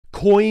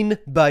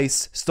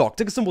Coinbase stock.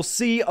 Ticker symbol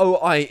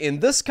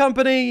COIN. This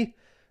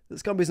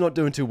company's not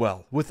doing too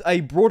well. With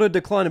a broader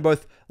decline in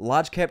both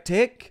large cap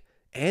tech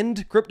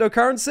and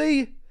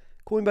cryptocurrency,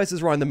 Coinbase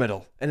is right in the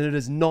middle, and it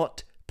is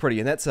not pretty,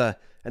 and that's an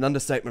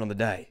understatement on the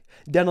day.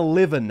 Down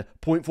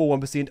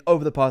 11.41%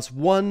 over the past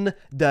 1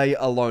 day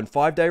alone.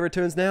 5-day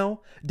returns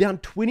now, down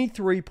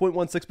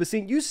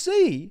 23.16%. You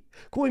see,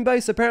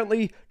 Coinbase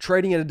apparently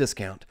trading at a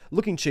discount,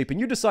 looking cheap, and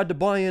you decide to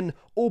buy in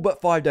all but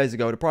 5 days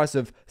ago at a price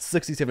of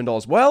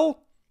 $67.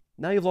 Well,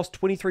 now you've lost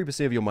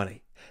 23% of your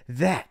money.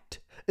 That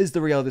is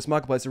the reality of this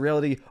marketplace, the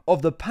reality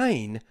of the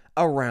pain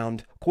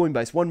around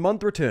Coinbase. 1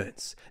 month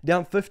returns,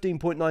 down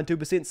 15.92%.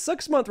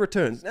 6-month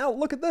returns, now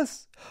look at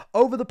this.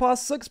 Over the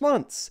past 6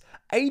 months,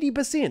 80%,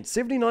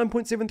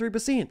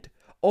 79.73%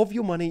 of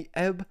your money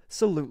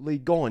absolutely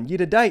gone. Year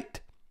to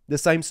date, the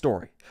same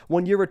story.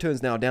 1 year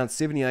returns now down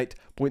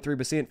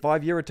 78.3%.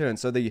 5-year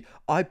returns, so the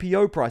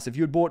IPO price, if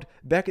you had bought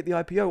back at the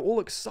IPO, all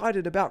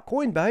excited about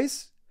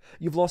Coinbase,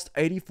 you've lost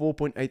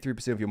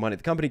 84.83% of your money.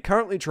 The company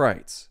currently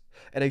trades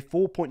at a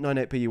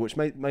 4.98 PE, which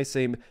may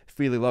seem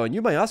fairly low. And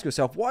you may ask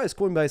yourself, why is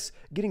Coinbase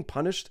getting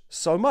punished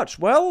so much?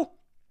 Well,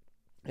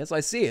 as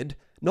I said,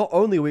 not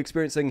only are we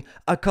experiencing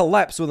a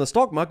collapse in the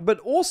stock market, but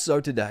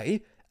also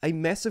today, a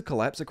massive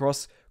collapse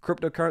across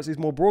cryptocurrencies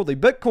more broadly.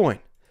 Bitcoin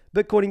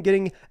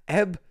getting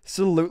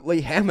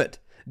absolutely hammered,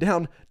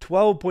 down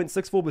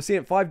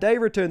 12.64%. 5-day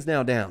returns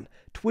now down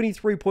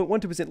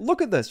 23.12%.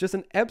 Look at this, just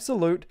an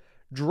absolute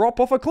drop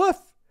off a cliff.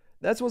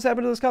 That's what's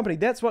happened to this company.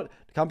 That's what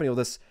the company, or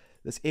this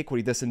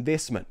equity, this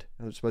investment,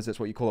 I suppose that's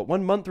what you call it.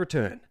 1 month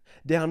return,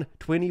 down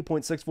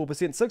 20.64%.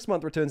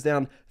 6-month returns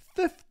down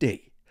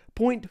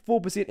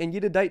 50.4%. And year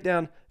to date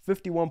down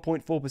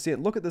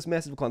 51.4%. Look at this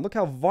massive decline. Look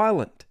how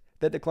violent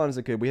that decline has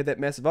occurred. We had that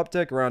massive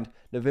uptick around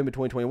November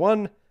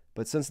 2021.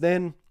 But since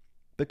then,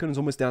 Bitcoin is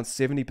almost down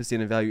 70%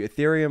 in value.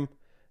 Ethereum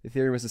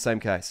is the same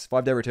case.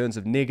 5-day returns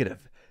of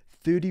negative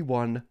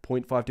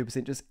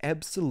 31.52%, just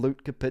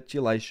absolute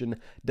capitulation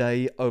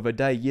day over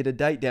day. Year to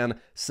date down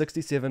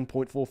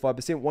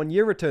 67.45%. 1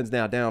 year returns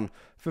now down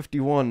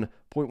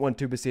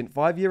 51.12%.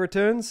 5-year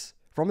returns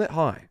from that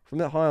high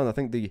on I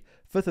think the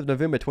 5th of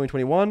November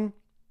 2021,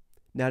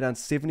 now down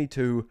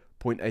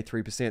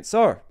 72.83%.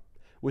 So,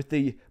 with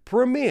the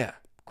premier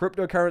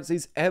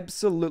cryptocurrencies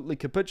absolutely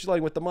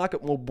capitulating, with the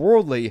market more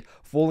broadly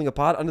falling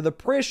apart under the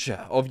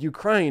pressure of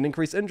Ukraine,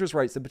 increased interest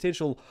rates, the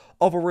potential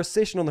of a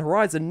recession on the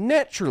horizon,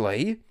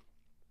 naturally,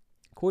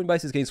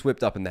 Coinbase is getting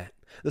swept up in that.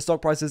 The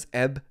stock price has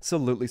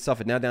absolutely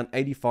suffered, now down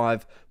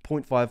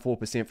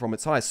 85.54% from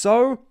its high.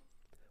 So,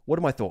 what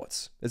are my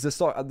thoughts? Is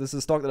this a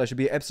stock that I should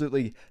be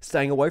absolutely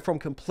staying away from,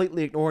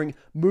 completely ignoring,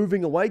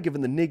 moving away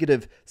given the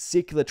negative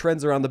secular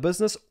trends around the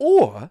business?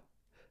 Or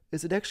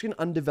is it actually an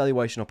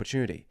undervaluation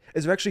opportunity?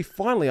 Is there actually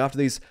finally, after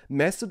these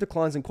massive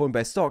declines in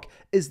Coinbase stock,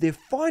 is there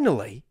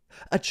finally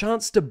a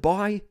chance to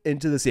buy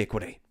into this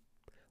equity?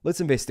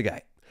 Let's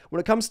investigate. When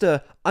it comes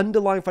to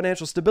underlying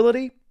financial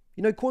stability,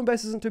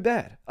 Coinbase isn't too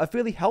bad. A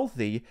fairly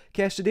healthy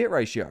cash to debt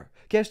ratio.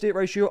 Cash to debt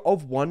ratio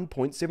of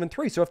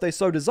 1.73. So if they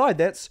so decide,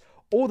 that's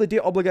all the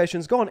debt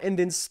obligations gone, and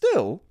then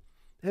still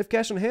have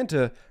cash on hand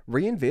to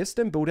reinvest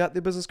and build out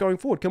their business going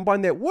forward.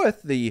 Combine that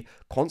with the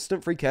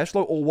constant free cash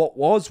flow, or what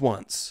was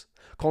once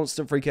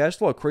constant free cash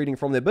flow accreting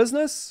from their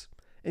business,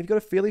 and you've got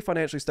a fairly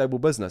financially stable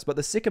business. But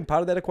the second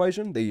part of that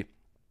equation, the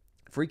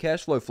free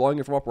cash flow flowing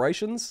in from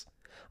operations,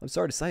 I'm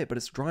sorry to say it, but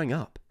it's drying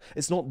up.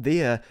 It's not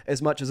there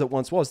as much as it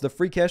once was. The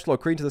free cash flow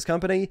accreting to this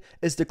company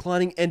is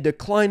declining, and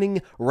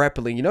declining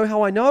rapidly. You know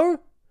how I know?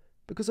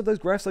 Because of those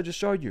graphs I just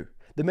showed you.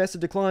 The massive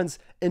declines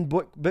in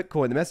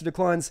Bitcoin, the massive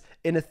declines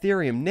in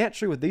Ethereum.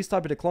 Naturally, with these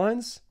type of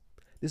declines,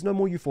 there's no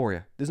more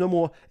euphoria. There's no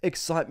more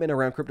excitement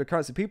around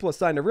cryptocurrency. People are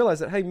starting to realize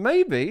that, hey,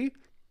 maybe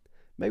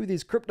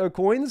these crypto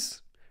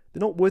coins, they're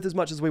not worth as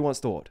much as we once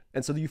thought.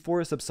 And so the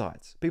euphoria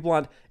subsides. People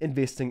aren't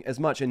investing as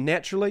much. And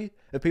naturally,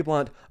 if people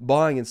aren't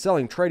buying and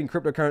selling, trading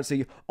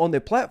cryptocurrency on their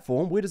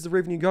platform, where does the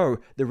revenue go?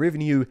 The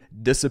revenue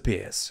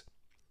disappears.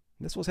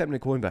 And that's what's happening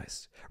to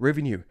Coinbase.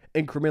 Revenue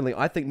incrementally.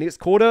 I think next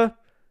quarter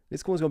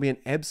is going to be an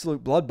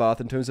absolute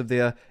bloodbath in terms of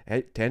their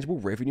tangible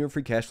revenue and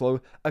free cash flow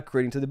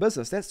accreting to the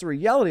business. That's the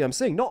reality I'm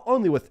seeing, not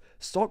only with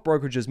stock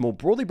brokerages more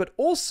broadly, but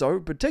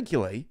also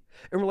particularly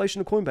in relation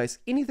to Coinbase.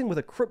 Anything with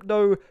a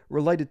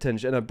crypto-related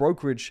tinge and a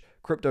brokerage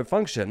crypto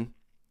function,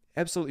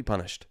 absolutely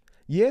punished.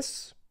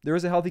 Yes, there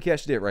is a healthy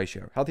cash-to-debt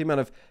ratio, healthy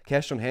amount of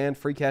cash on hand,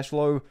 free cash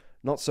flow,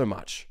 not so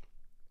much.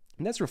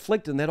 And that's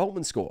reflected in that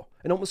Altman score.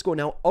 An Altman score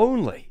now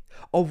only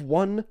of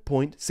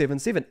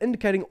 1.77,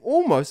 indicating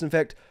almost, in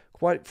fact,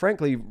 quite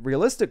frankly,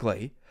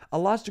 realistically, a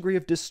large degree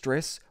of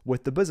distress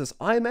with the business.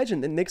 I imagine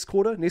that next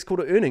quarter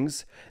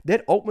earnings,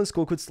 that Altman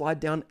score could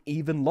slide down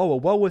even lower,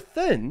 well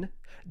within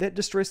that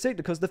distressed sector,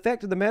 because the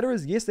fact of the matter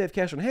is, yes, they have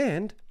cash on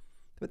hand,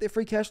 but their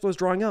free cash flow is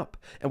drying up.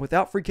 And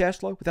without free cash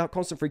flow, without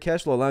constant free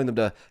cash flow allowing them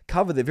to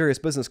cover their various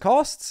business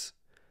costs,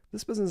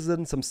 this business is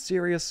in some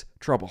serious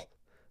trouble.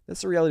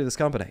 That's the reality of this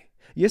company.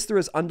 Yes, there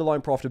is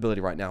underlying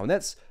profitability right now, and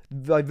that's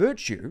by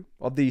virtue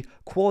of the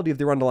quality of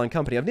their underlying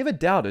company. I've never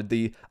doubted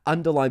the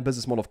underlying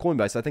business model of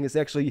Coinbase. I think it's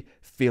actually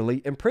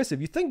fairly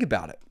impressive. You think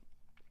about it.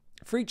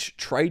 For each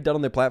trade done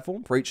on their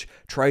platform, for each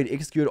trade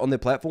executed on their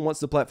platform, once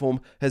the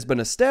platform has been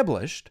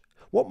established,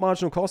 what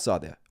marginal costs are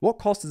there? What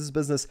cost does this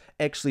business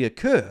actually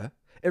occur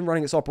in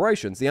running its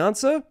operations? The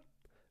answer?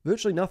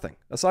 Virtually nothing.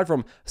 Aside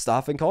from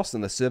staffing costs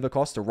and the server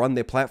costs to run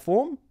their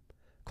platform,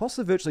 costs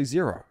are virtually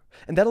zero.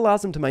 And that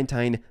allows them to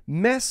maintain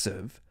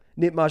massive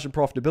net margin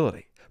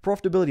profitability.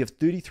 Profitability of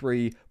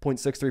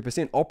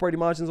 33.63%. Operating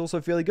margins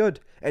also fairly good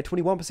at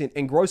 21%.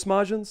 And gross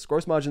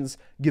margins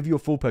give you a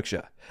full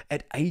picture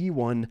at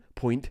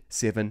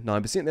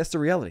 81.79%. That's the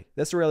reality.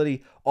 That's the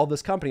reality of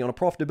this company on a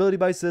profitability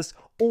basis,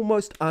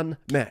 almost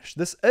unmatched.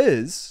 This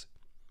is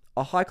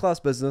a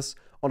high-class business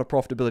on a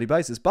profitability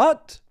basis.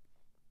 But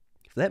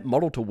for that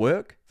model to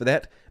work, for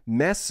that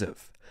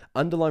massive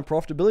underlying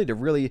profitability to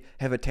really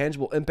have a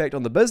tangible impact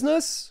on the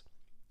business,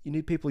 you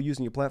need people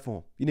using your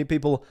platform. You need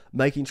people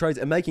making trades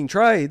and making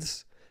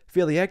trades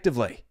fairly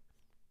actively.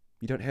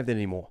 You don't have that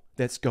anymore.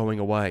 That's going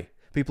away.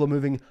 People are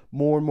moving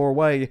more and more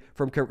away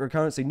from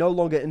cryptocurrency, no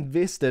longer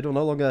invested or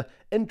no longer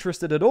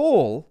interested at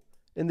all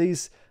in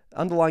these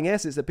underlying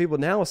assets that people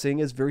now are seeing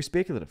as very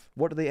speculative.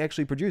 What do they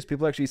actually produce?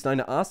 People are actually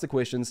starting to ask the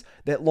questions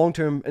that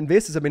long-term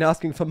investors have been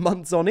asking for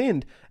months on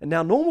end. And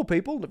now normal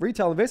people,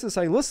 retail investors,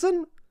 saying,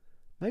 listen,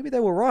 maybe they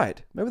were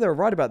right. Maybe they were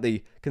right about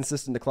the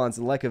consistent declines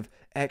and lack of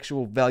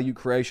actual value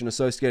creation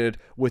associated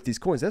with these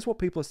coins. That's what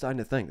people are starting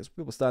to think. That's what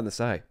people are starting to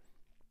say.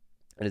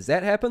 And as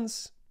that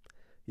happens,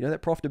 you know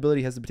that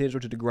profitability has the potential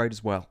to degrade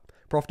as well.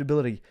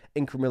 Profitability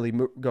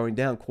incrementally going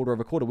down quarter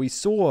over quarter. We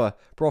saw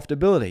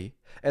profitability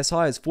as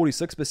high as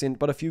 46%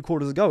 but a few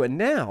quarters ago. And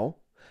now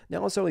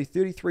it's only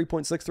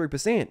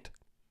 33.63%.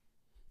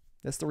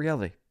 That's the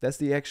reality. That's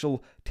the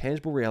actual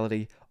tangible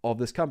reality of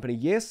this company.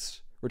 Yes,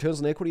 returns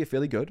on equity are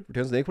fairly good.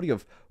 Returns on equity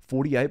of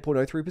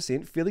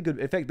 48.03%, fairly good.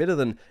 In fact, better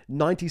than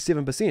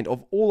 97%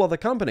 of all other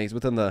companies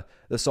within the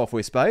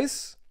software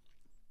space.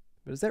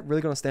 But is that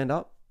really going to stand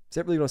up? Is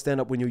that really going to stand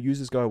up when your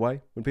users go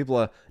away? When people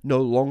are no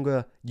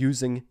longer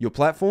using your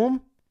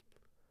platform?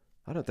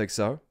 I don't think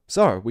so.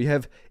 So we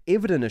have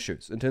evident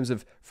issues in terms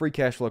of free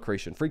cash flow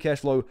accretion, free cash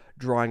flow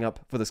drying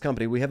up for this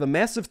company. We have a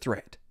massive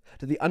threat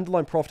to the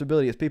underlying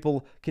profitability as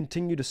people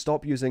continue to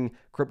stop using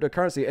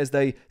cryptocurrency, as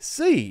they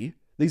see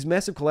these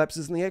massive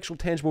collapses in the actual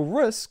tangible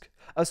risk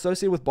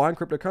associated with buying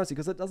cryptocurrency,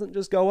 because it doesn't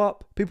just go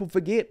up. People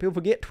forget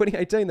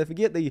 2018. They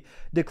forget the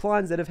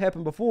declines that have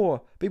happened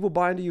before. People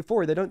buy into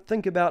euphoria. They don't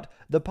think about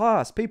the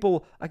past.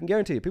 People, I can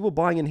guarantee you, people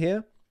buying in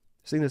here,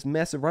 seeing this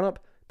massive run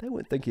up, they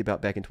weren't thinking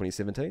about back in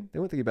 2017. They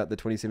weren't thinking about the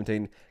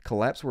 2017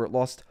 collapse where it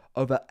lost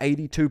over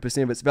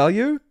 82% of its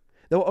value.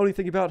 They were only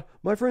thinking about,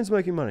 my friend's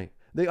making money.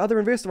 The other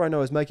investor I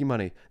know is making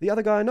money. The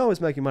other guy I know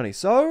is making money.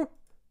 So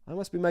I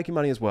must be making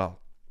money as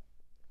well.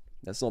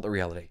 That's not the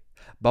reality.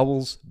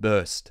 Bubbles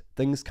burst.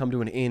 Things come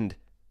to an end.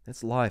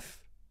 That's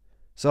life.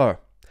 So,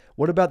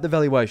 what about the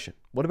valuation?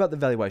 What about the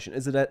valuation?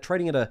 Is it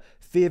trading at a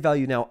fair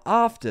value now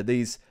after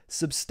these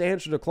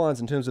substantial declines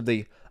in terms of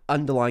the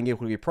underlying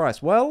equity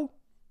price? Well,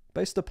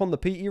 based upon the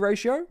PE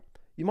ratio,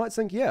 you might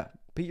think, yeah,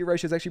 PE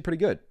ratio is actually pretty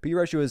good. PE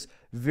ratio is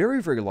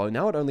very, very low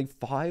now at only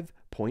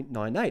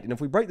 5.98. And if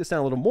we break this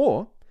down a little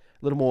more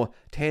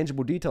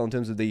tangible detail in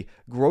terms of the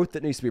growth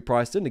that needs to be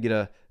priced in to get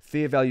a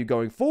fair value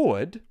going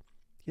forward,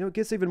 you know, it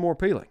gets even more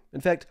appealing. In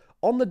fact,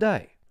 on the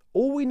day,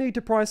 all we need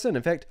to price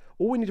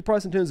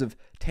in terms of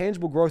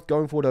tangible growth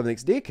going forward over the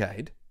next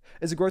decade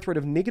is a growth rate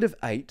of negative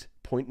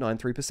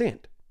 8.93%.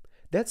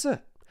 That's it.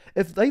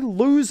 If they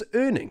lose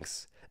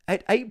earnings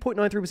at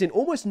 8.93%,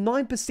 almost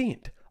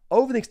 9%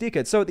 over the next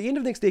decade, so at the end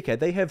of the next decade,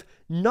 they have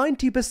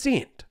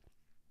 90%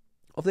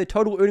 of their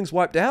total earnings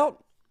wiped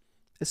out,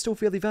 it's still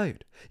fairly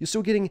valued. You're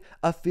still getting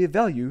a fair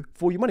value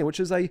for your money, which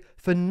is a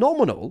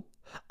phenomenal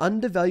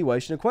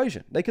undervaluation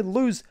equation. They can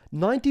lose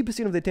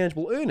 90% of their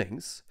tangible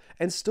earnings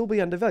and still be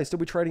undervalued, still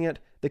be trading at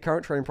the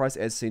current trading price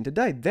as seen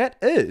today. That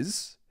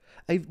is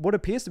what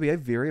appears to be a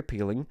very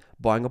appealing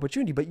buying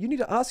opportunity. But you need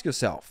to ask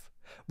yourself,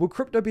 will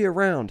crypto be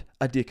around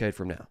a decade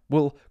from now?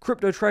 Will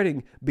crypto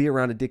trading be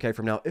around a decade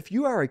from now? If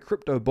you are a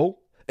crypto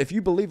bull, if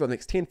you believe over the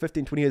next 10,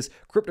 15, 20 years,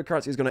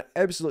 cryptocurrency is going to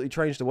absolutely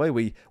change the way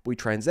we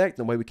transact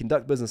and the way we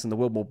conduct business in the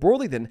world more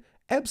broadly, then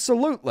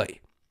absolutely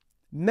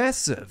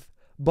massive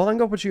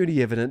buying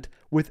opportunity evident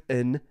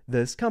within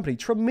this company.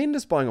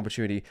 Tremendous buying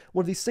opportunity.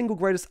 One of the single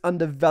greatest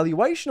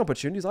undervaluation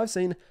opportunities I've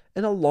seen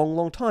in a long,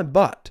 long time.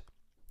 But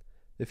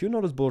if you're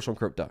not as bullish on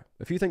crypto,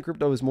 if you think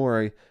crypto is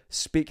more a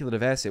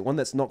speculative asset, one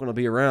that's not going to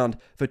be around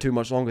for too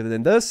much longer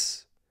than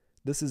this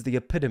is the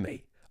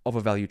epitome of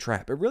a value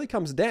trap. It really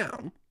comes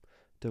down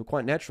to,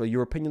 quite naturally,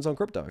 your opinions on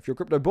crypto. If you're a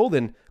crypto bull,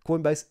 then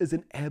Coinbase is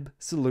an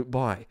absolute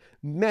buy.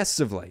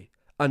 Massively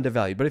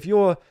undervalued. But if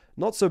you're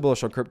not so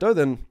bullish on crypto,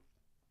 then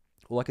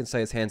all I can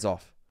say is hands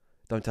off.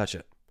 Don't touch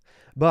it.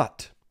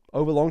 But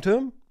over long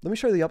term, let me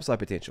show you the upside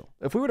potential.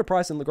 If we were to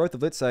price in the growth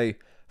of, let's say,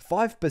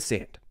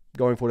 5%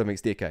 going forward over the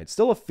next decade,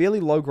 still a fairly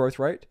low growth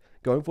rate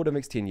going forward over the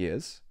next 10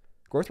 years,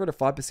 growth rate of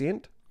 5%,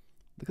 look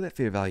at that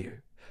fair value.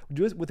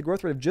 With a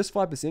growth rate of just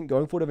 5%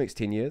 going forward over the next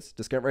 10 years,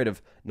 discount rate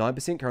of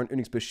 9%, current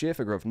earnings per share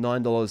figure of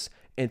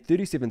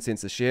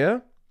 $9.37 a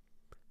share.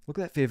 Look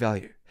at that fair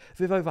value.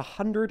 Fair value of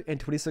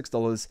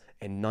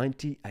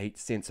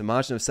 $126.98. A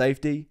margin of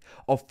safety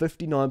of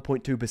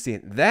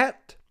 59.2%.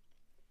 That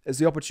is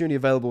the opportunity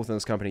available within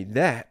this company.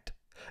 That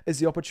is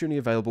the opportunity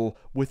available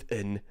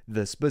within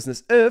this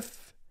business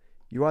if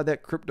you are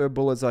that crypto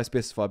bull as I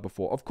specified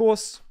before. Of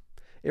course,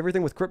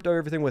 everything with crypto,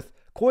 everything with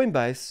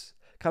Coinbase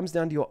comes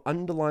down to your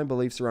underlying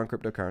beliefs around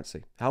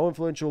cryptocurrency. How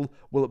influential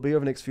will it be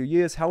over the next few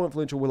years? How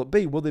influential will it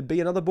be? Will there be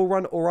another bull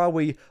run, or are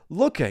we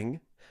looking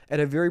at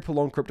a very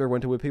prolonged crypto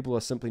winter where people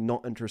are simply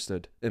not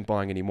interested in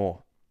buying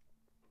anymore?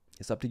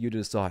 It's up to you to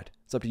decide.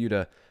 It's up to you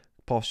to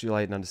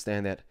postulate and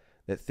understand that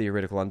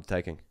theoretical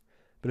undertaking.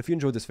 But if you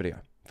enjoyed this video,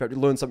 in fact, you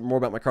learned something more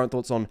about my current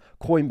thoughts on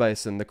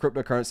Coinbase and the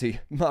cryptocurrency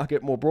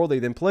market more broadly,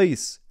 then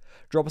please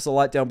drop us a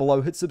like down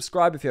below. Hit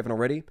subscribe if you haven't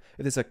already.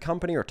 If there's a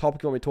company or a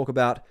topic you want me to talk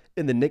about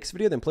in the next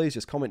video, then please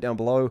just comment down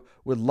below.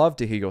 We'd love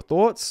to hear your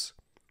thoughts.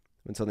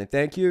 Until then,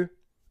 thank you.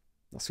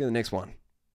 I'll see you in the next one.